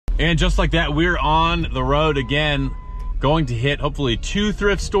And just like that, we're on the road again, going to hit hopefully 2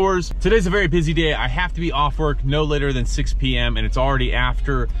 thrift stores. Today's a very busy day. I have to be off work no later than 6 p.m. and it's already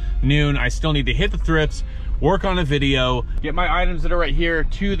after noon. I still need to hit the thrifts, work on a video, get my items that are right here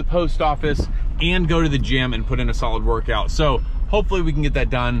to the post office, and go to the gym and put in a solid workout. So hopefully we can get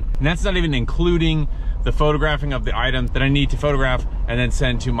that done. And that's not even including the photographing of the items that I need to photograph and then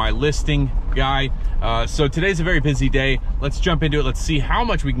send to my listing guy. So today's a very busy day. Let's jump into it. Let's see how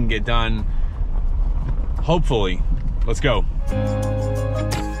much we can get done. Hopefully. Let's go. $20.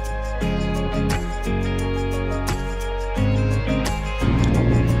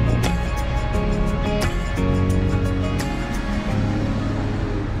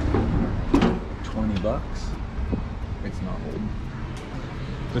 It's not old.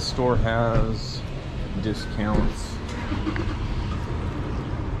 This store has discounts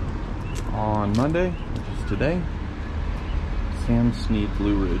on Monday, which is today. Sam Snead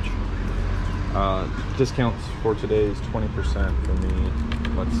Blue Ridge. Discounts for today is 20% for me.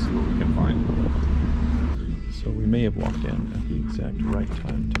 Let's see what we can find. So we may have walked in at the exact right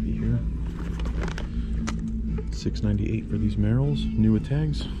time to be here. $6.98 for these Merrills, new with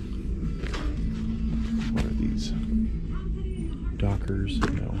tags. What are these? Dockers?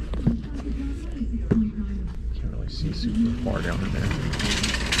 No. Can't really see super far down in there.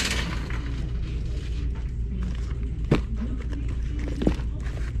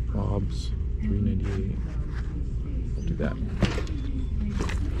 Bob's, $3.98. I'll do that.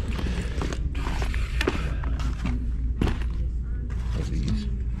 What are these?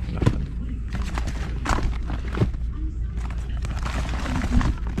 Nothing.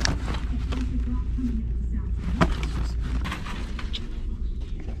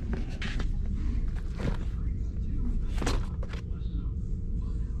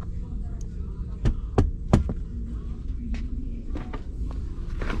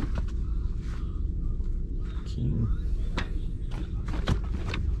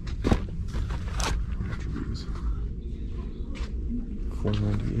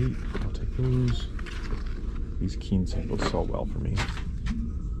 $4.98. I'll take those. These Keen sandals sell well for me.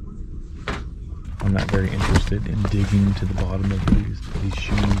 I'm not very interested in digging to the bottom of these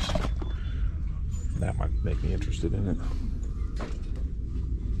shoes. That might make me interested in it.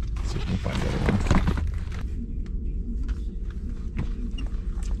 Let's see if we can find the other one.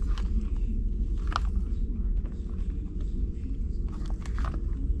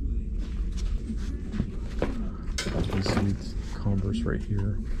 Converse right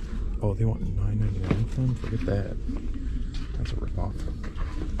here. Oh, they want $9.99 for them? Forget that. That's a ripoff.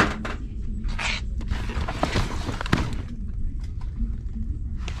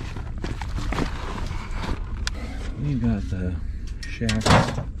 We got the Shacks.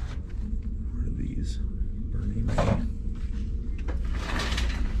 What are these? Bernie May.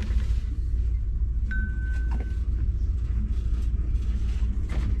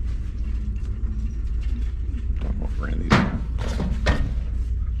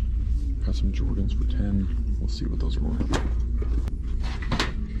 Some Jordans for 10. We'll see what those are worth.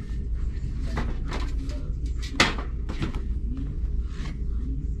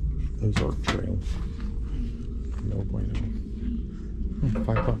 Those are trail. No bueno.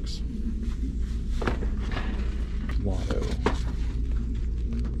 $5. Lotto.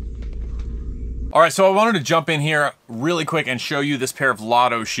 All right, so I wanted to jump in here really quick and show you this pair of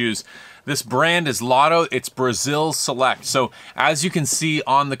Lotto shoes. This brand is Lotto, it's Brazil Select. So as you can see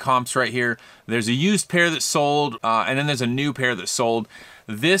on the comps right here, there's a used pair that sold, and then there's a new pair that sold.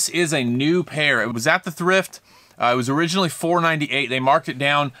 This is a new pair. It was at the thrift. It was originally $4.98. They marked it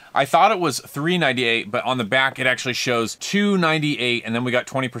down. I thought it was $3.98, but on the back it actually shows $2.98, and then we got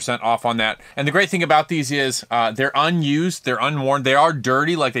 20% off on that. And the great thing about these is they're unused, they're unworn, they are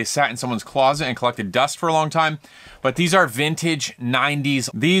dirty, like they sat in someone's closet and collected dust for a long time. But these are vintage 90s.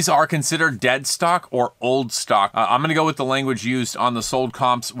 These are considered dead stock or old stock. I'm gonna go with the language used on the sold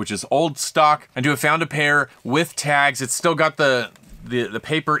comps, which is old stock. I have found a pair with tags. It's still got the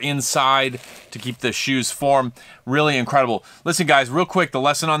paper inside to keep the shoes form. Really incredible. Listen guys, real quick, the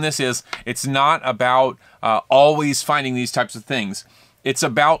lesson on this is it's not about always finding these types of things. It's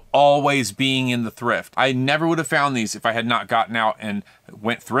about always being in the thrift. I never would have found these if I had not gotten out and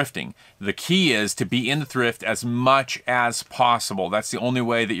went thrifting. The key is to be in the thrift as much as possible. That's the only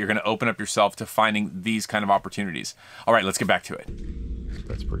way that you're gonna open up yourself to finding these kind of opportunities. All right, let's get back to it.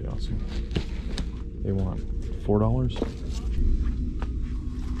 That's pretty awesome. They want $4?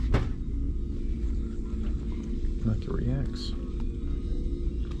 Mercari X.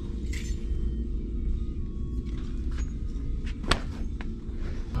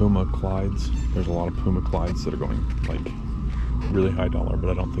 Puma Clydes. There's a lot of Puma Clydes that are going like really high dollar, but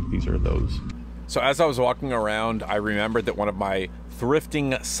I don't think these are those. So as I was walking around, I remembered that one of my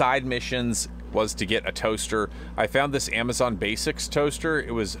thrifting side missions was to get a toaster. I found this Amazon Basics toaster.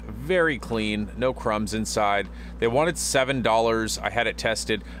 It was very clean, no crumbs inside. They wanted $7. I had it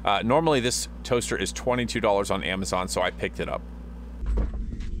tested. Normally this toaster is $22 on Amazon, so I picked it up.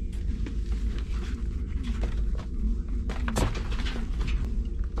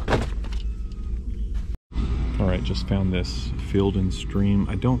 All right, just found this Field & Stream.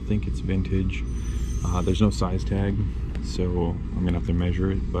 I don't think it's vintage. There's no size tag, so I'm gonna have to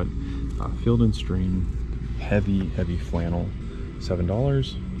measure it, but Field & Stream, heavy flannel,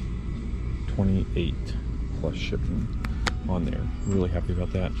 $7, $28 plus shipping on there. Really happy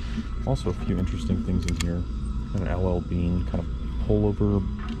about that. Also a few interesting things in here. An LL Bean kind of pullover,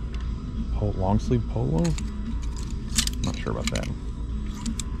 long sleeve polo. Not sure about that.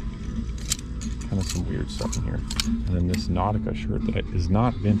 Kind of some weird stuff in here. And then this Nautica shirt that is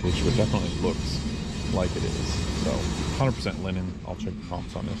not vintage, but definitely looks like it is. So 100% linen. I'll check the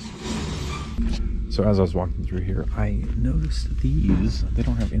comps on this. So as I was walking through here, I noticed these. They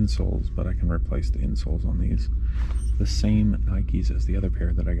don't have insoles, but I can replace the insoles on these. The same Nikes as the other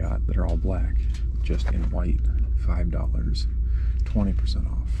pair that I got that are all black, just in white. $5,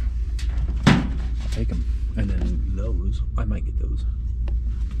 20% off. I'll take them. And then those, I might get those.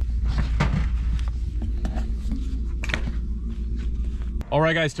 All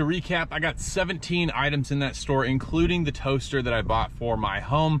right, guys, to recap, I got 17 items in that store, including the toaster that I bought for my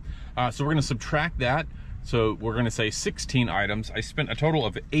home. So we're gonna subtract that. So we're gonna say 16 items. I spent a total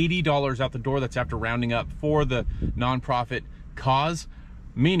of $80 out the door. That's after rounding up for the nonprofit cause,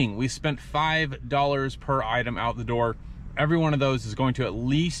 meaning we spent $5 per item out the door. Every one of those is going to at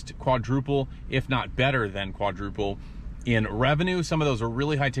least quadruple, if not better than quadruple, in revenue. Some of those are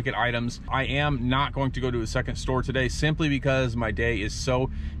really high ticket items. I am not going to go to a second store today simply because my day is so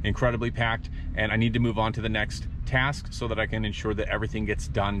incredibly packed and I need to move on to the next task so that I can ensure that everything gets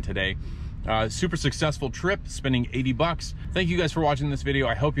done today. Super successful trip, spending 80 bucks. Thank you guys for watching this video.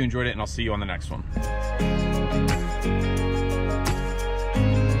 I hope you enjoyed it, and I'll see you on the next one.